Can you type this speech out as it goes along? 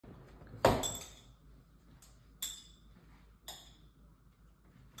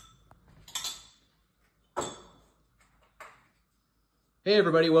Hey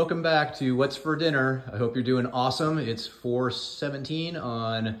everybody, welcome back to What's for Dinner. I hope you're doing awesome. It's 4/17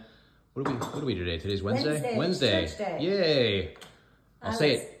 on, what do we do today? Today's Wednesday? Wednesday. Church day. Yay. I'll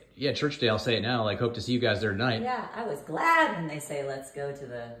say it. Yeah, church day. I'll say it now. Like, hope to see you guys there tonight. Yeah, I was glad when they say, let's go to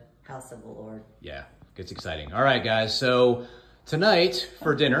the house of the Lord. Yeah, gets exciting. All right, guys. So tonight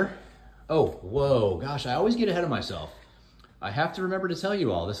for dinner, whoa, gosh, I always get ahead of myself. I have to remember to tell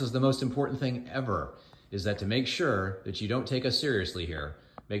you all, this is the most important thing ever, is that to make sure that you don't take us seriously here,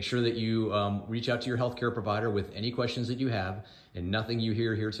 make sure that you reach out to your healthcare provider with any questions that you have, and nothing you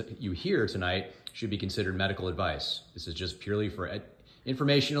hear tonight should be considered medical advice. This is just purely for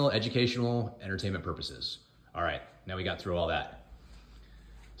informational, educational, entertainment purposes. All right, now we got through all that.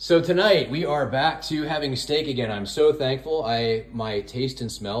 So tonight we are back to having steak again. I'm so thankful. My taste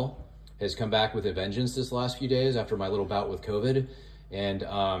and smell has come back with a vengeance this last few days after my little bout with COVID.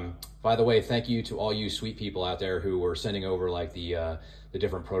 And by the way, thank you to all you sweet people out there who were sending over like the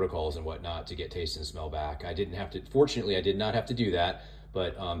different protocols and whatnot to get taste and smell back. Fortunately, I did not have to do that,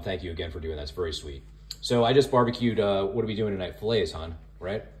 but thank you again for doing that. It's very sweet. So I just barbecued, what are we doing tonight? Fillets, hon,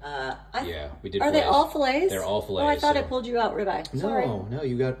 right? Yeah, we did Are fillets. they all fillets? They're all fillets. Oh, I thought I pulled you out ribeye. Sorry. No,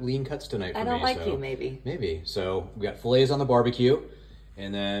 you got lean cuts tonight for me. I don't like you, maybe. Maybe. So we got fillets on the barbecue.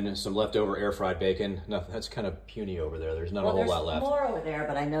 And then some leftover air fried bacon. No, that's kind of puny over there. There's not a whole lot left. There's more over there,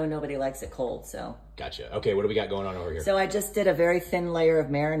 but I know nobody likes it cold, so. Gotcha. Okay, what do we got going on over here? So I just did a very thin layer of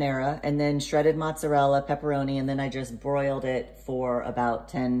marinara and then shredded mozzarella, pepperoni, and then I just broiled it for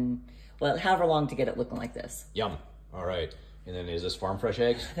about however long to get it looking like this. Yum. All right. And then is this farm fresh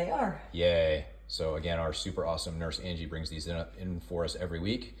eggs? They are. Yay. So again, our super awesome nurse Angie brings these in for us every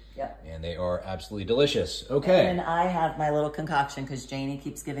week. Yep. And they are absolutely delicious. Okay. And I have my little concoction because Janie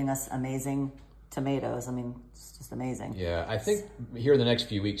keeps giving us amazing tomatoes. I mean, it's just amazing. Yeah, I think here in the next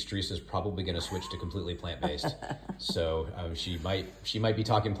few weeks, Teresa's probably going to switch to completely plant-based. So she might be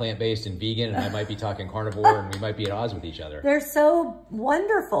talking plant-based and vegan, and I might be talking carnivore, and we might be at odds with each other. They're so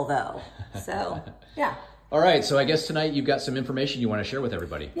wonderful, though. So, yeah. All right, so I guess tonight you've got some information you want to share with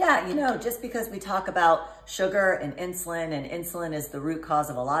everybody. Yeah, just because we talk about sugar and insulin is the root cause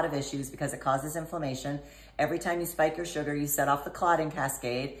of a lot of issues because it causes inflammation. Every time you spike your sugar, you set off the clotting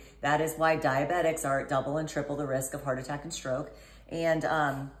cascade. That is why diabetics are at double and triple the risk of heart attack and stroke. And,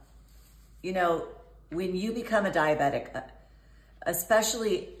 when you become a diabetic,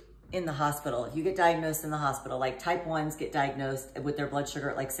 especially in the hospital, if you get diagnosed in the hospital, like type 1s get diagnosed with their blood sugar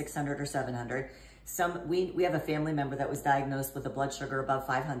at like 600 or 700. We have a family member that was diagnosed with a blood sugar above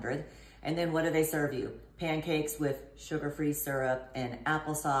 500. And then what do they serve you? Pancakes with sugar-free syrup and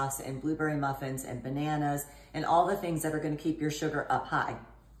applesauce and blueberry muffins and bananas and all the things that are going to keep your sugar up high.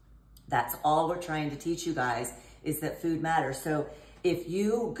 That's all we're trying to teach you guys is that food matters. So if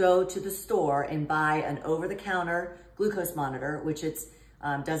you go to the store and buy an over-the-counter glucose monitor, which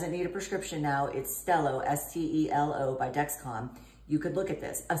doesn't need a prescription now, it's Stelo, S-T-E-L-O by Dexcom. You could look at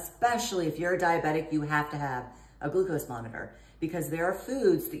this, especially if you're a diabetic, you have to have a glucose monitor because there are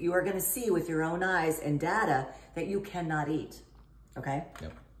foods that you are going to see with your own eyes and data that you cannot eat, okay?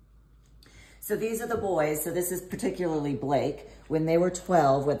 Yep. So these are the boys. So this is particularly Blake. When they were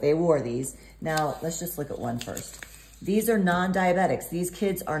 12, they wore these. Now, let's just look at one first. These are non-diabetics. These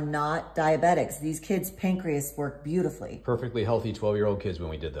kids are not diabetics. These kids' pancreas work beautifully. Perfectly healthy 12-year-old kids when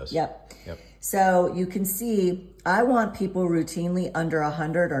we did this. Yep. So you can see, I want people routinely under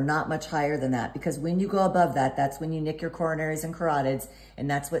 100 or not much higher than that because when you go above that, that's when you nick your coronaries and carotids, and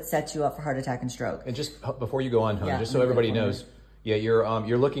that's what sets you up for heart attack and stroke. And just before you go on, just so everybody knows, yeah,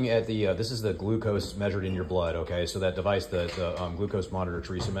 you're looking at this is the glucose measured in your blood, okay? So that device, the glucose monitor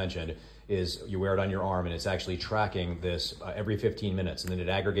Teresa mentioned, is you wear it on your arm and it's actually tracking this every 15 minutes and then it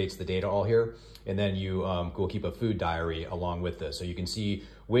aggregates the data all here and then you will keep a food diary along with this so you can see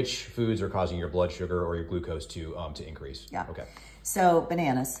which foods are causing your blood sugar or your glucose to increase. Yeah. Okay. So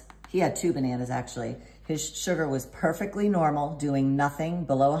bananas, he had 2 bananas actually. His sugar was perfectly normal, doing nothing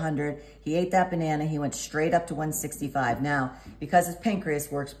below 100. He ate that banana, he went straight up to 165. Now, because his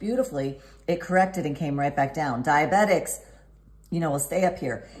pancreas works beautifully, it corrected and came right back down. Diabetics, will stay up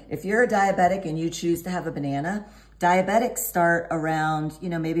here. If you're a diabetic and you choose to have a banana, diabetics start around,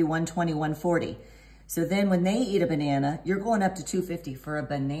 maybe 120, 140. So then when they eat a banana, you're going up to 250 for a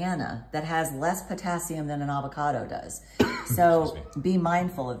banana that has less potassium than an avocado does. So be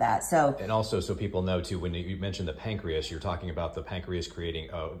mindful of that. And also, so people know too, when you mention the pancreas, you're talking about the pancreas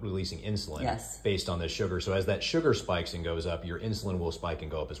releasing insulin based on the sugar. So as that sugar spikes and goes up, your insulin will spike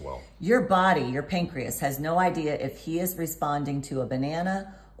and go up as well. Your body, your pancreas, has no idea if he is responding to a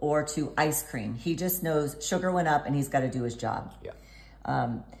banana or to ice cream. He just knows sugar went up and he's got to do his job. Yeah.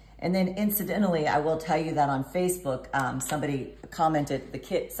 And then incidentally, I will tell you that on Facebook, somebody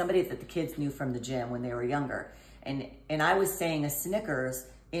commented, somebody that the kids knew from the gym when they were younger. And I was saying a Snickers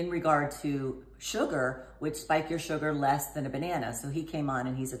in regard to sugar would spike your sugar less than a banana. So he came on,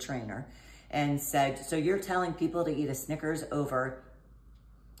 and he's a trainer, and said, so you're telling people to eat a Snickers over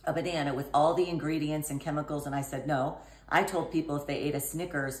a banana with all the ingredients and chemicals? And I said, no. I told people if they ate a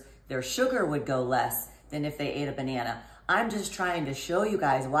Snickers, their sugar would go less than if they ate a banana. I'm just trying to show you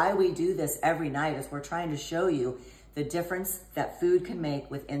guys why we do this every night, is we're trying to show you the difference that food can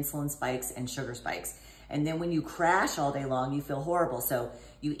make with insulin spikes and sugar spikes. And then when you crash all day long, you feel horrible. So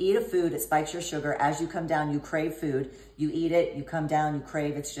you eat a food, it spikes your sugar. As you come down, you crave food. You eat it, you come down, you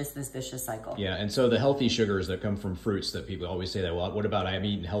crave. It's just this vicious cycle. Yeah, and so the healthy sugars that come from fruits that people always say that, well, what about I'm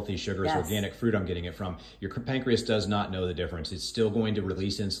eating healthy sugars, Yes. organic fruit I'm getting it from? Your pancreas does not know the difference. It's still going to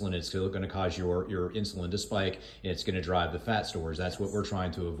release insulin. It's still going to cause your insulin to spike, and it's going to drive the fat stores. That's what we're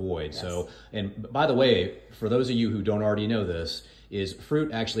trying to avoid. Yes. So, and by the way, for those of you who don't already know this, is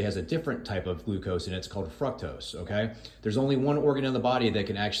fruit actually has a different type of glucose in it. It's called fructose, okay? There's only one organ in the body that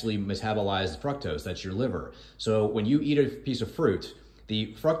can actually metabolize fructose, that's your liver. So when you eat a piece of fruit,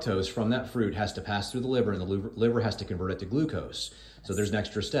 the fructose from that fruit has to pass through the liver, and the liver has to convert it to glucose. So there's an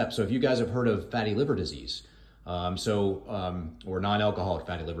extra step. So if you guys have heard of fatty liver disease, or non-alcoholic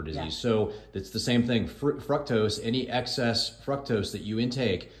fatty liver disease. Yeah. So it's the same thing. Fructose, any excess fructose that you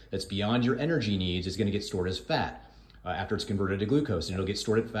intake that's beyond your energy needs is going to get stored as fat. After it's converted to glucose, and it'll get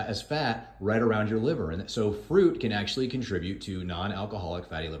stored as fat right around your liver. And so fruit can actually contribute to non-alcoholic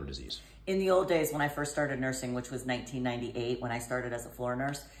fatty liver disease. In the old days, when I first started nursing, which was 1998, when I started as a floor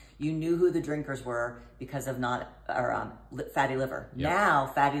nurse, you knew who the drinkers were because of fatty liver. Yep. Now,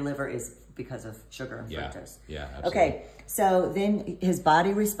 fatty liver is because of sugar and fructose. Yeah, absolutely. Okay, so then his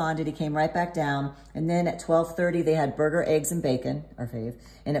body responded. He came right back down. And then at 12:30, they had burger, eggs, and bacon, our fave.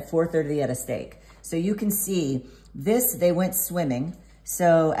 And at 4:30, they had a steak. So you can see this, they went swimming.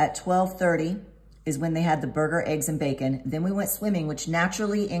 So at 12:30 is when they had the burger, eggs, and bacon. Then we went swimming, which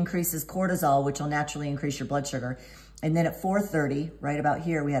naturally increases cortisol, which will naturally increase your blood sugar. And then at 4:30, right about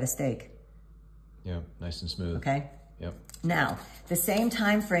here, we had a steak. Yeah, nice and smooth. Okay. Yep. Now, the same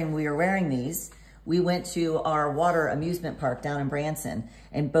time frame we were wearing these, we went to our water amusement park down in Branson,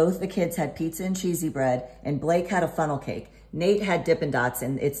 and both the kids had pizza and cheesy bread, and Blake had a funnel cake. Nate had Dippin' Dots,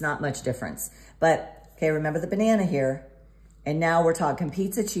 and it's not much difference. But, okay, remember the banana here. And now we're talking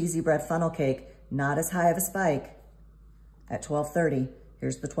pizza, cheesy bread, funnel cake, not as high of a spike at 12:30.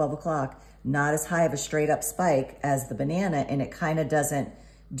 Here's the 12 o'clock. Not as high of a straight up spike as the banana, and it kind of doesn't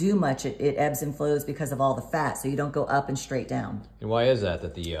do much. It ebbs and flows because of all the fat, so you don't go up and straight down. And why is that?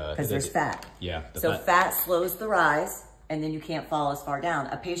 Because there's fat. Yeah. So fat slows the rise, and then you can't fall as far down.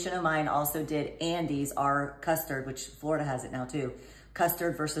 A patient of mine also did Andes, our custard, which Florida has it now too.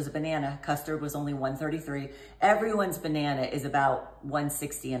 Custard versus a banana. Custard was only 133. Everyone's banana is about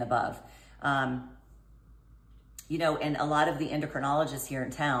 160 and above. You know, and a lot of the endocrinologists here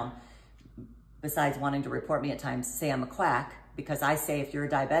in town, besides wanting to report me at times, say I'm a quack, because I say if you're a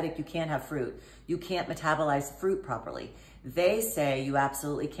diabetic, you can't have fruit. You can't metabolize fruit properly. They say you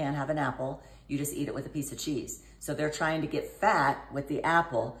absolutely can't have an apple. You just eat it with a piece of cheese. So they're trying to get fat with the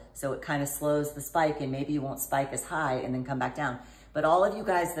apple, so it kind of slows the spike, and maybe you won't spike as high and then come back down. But all of you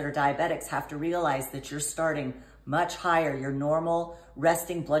guys that are diabetics have to realize that you're starting much higher. Your normal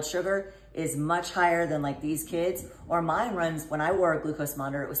resting blood sugar is much higher than like these kids, or mine runs, when I wore a glucose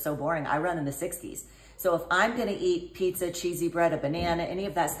monitor, it was so boring, I run in the 60s. So if I'm gonna eat pizza, cheesy bread, a banana, any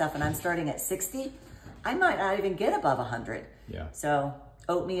of that stuff, and I'm starting at 60, I might not even get above 100. Yeah. So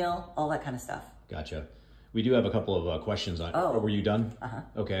oatmeal, all that kind of stuff. Gotcha. We do have a couple of questions on. Oh. Were you done?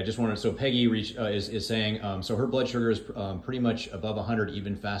 Okay. I just wanted. So Peggy is saying. So her blood sugar is pretty much above 100,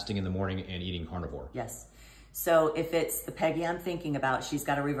 even fasting in the morning and eating carnivore. Yes. So if it's the Peggy I'm thinking about, she's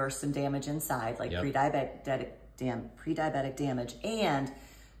got to reverse some damage inside, like pre-diabetic damage, and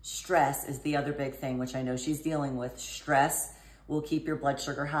stress is the other big thing, which I know she's dealing with. Stress will keep your blood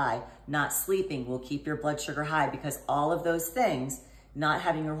sugar high. Not sleeping will keep your blood sugar high, because all of those things, not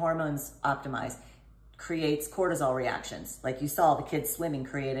having your hormones optimized, creates cortisol reactions. Like you saw, the kids swimming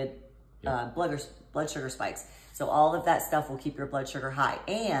created blood sugar spikes. So all of that stuff will keep your blood sugar high.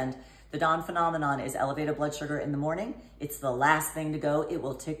 And the dawn phenomenon is elevated blood sugar in the morning. It's the last thing to go. It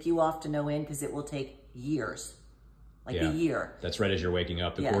will tick you off to no end, because it will take years. Like a year. That's right as you're waking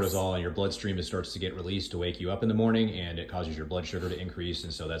up. The cortisol in your bloodstream starts to get released to wake you up in the morning, and it causes your blood sugar to increase.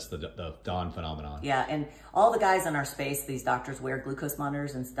 And so that's the dawn phenomenon. Yeah, and all the guys in our space, these doctors wear glucose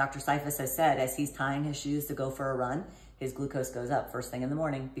monitors, and Dr. Seifus has said as he's tying his shoes to go for a run, his glucose goes up first thing in the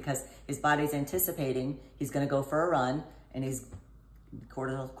morning, because his body's anticipating he's going to go for a run, and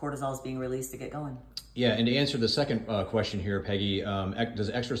cortisol is being released to get going. Yeah, and to answer the second question here, Peggy, does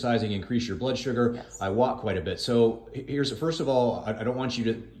exercising increase your blood sugar? Yes. I walk quite a bit. So here's, first of all, I don't want you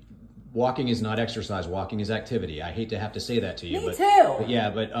to, walking is not exercise, walking is activity. I hate to have to say that to you. Me too. But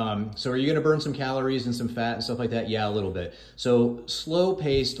yeah, so are you gonna burn some calories and some fat and stuff like that? Yeah, a little bit. So slow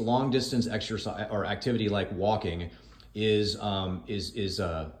paced, long distance exercise or activity like walking is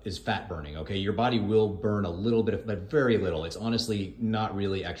fat burning, okay? Your body will burn a little bit, but very little. It's honestly not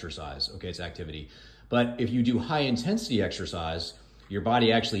really exercise, okay? It's activity. But if you do high intensity exercise, your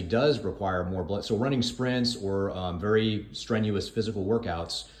body actually does require more blood. So running sprints or very strenuous physical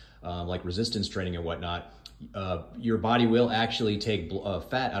workouts, like resistance training and whatnot, your body will actually take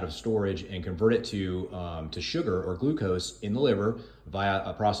fat out of storage and convert it to sugar or glucose in the liver via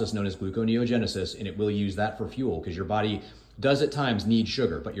a process known as gluconeogenesis, and it will use that for fuel because your body does at times need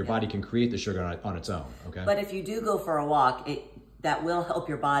sugar, but your body can create the sugar on its own, okay? But if you do go for a walk, that will help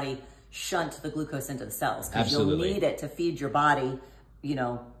your body shunt the glucose into the cells because you'll need it to feed your body,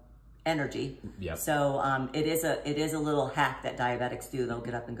 energy. Yep. So it is a little hack that diabetics do. They'll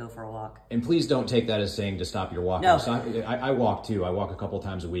get up and go for a walk. And please don't take that as saying to stop your walking. No. So I walk too. I walk a couple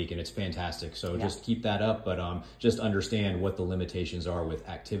times a week and it's fantastic. So just keep that up, but just understand what the limitations are with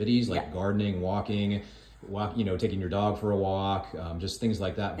activities like gardening, walking, taking your dog for a walk, just things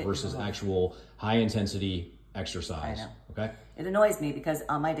like that versus actual high intensity exercise. I know. Okay? It annoys me because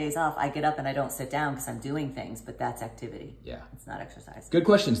on my days off, I get up and I don't sit down because I'm doing things, but that's activity. Yeah. It's not exercise. Good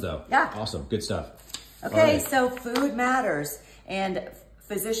questions though. Yeah. Awesome. Good stuff. Okay, so food matters. And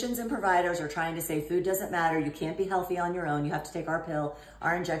physicians and providers are trying to say food doesn't matter. You can't be healthy on your own. You have to take our pill,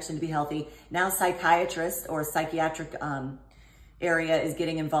 our injection to be healthy. Now psychiatrists or psychiatric area is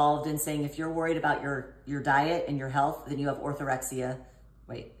getting involved in saying if you're worried about your diet and your health, then you have orthorexia.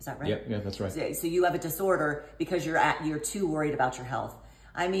 Wait, is that right? Yeah, that's right. So you have a disorder because you're too worried about your health.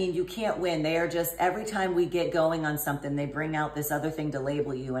 I mean, you can't win. They are just, every time we get going on something, they bring out this other thing to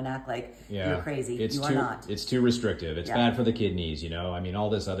label you and act like you're crazy. You are not. It's too restrictive. It's bad for the kidneys, I mean, all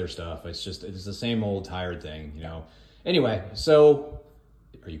this other stuff. It's the same old tired thing, Anyway, so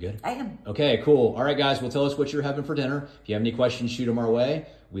are you good? I am. Okay, cool. All right, guys, well, tell us what you're having for dinner. If you have any questions, shoot them our way.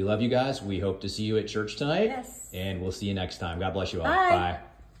 We love you guys. We hope to see you at church tonight. Yes. And we'll see you next time. God bless you all. Bye. Bye.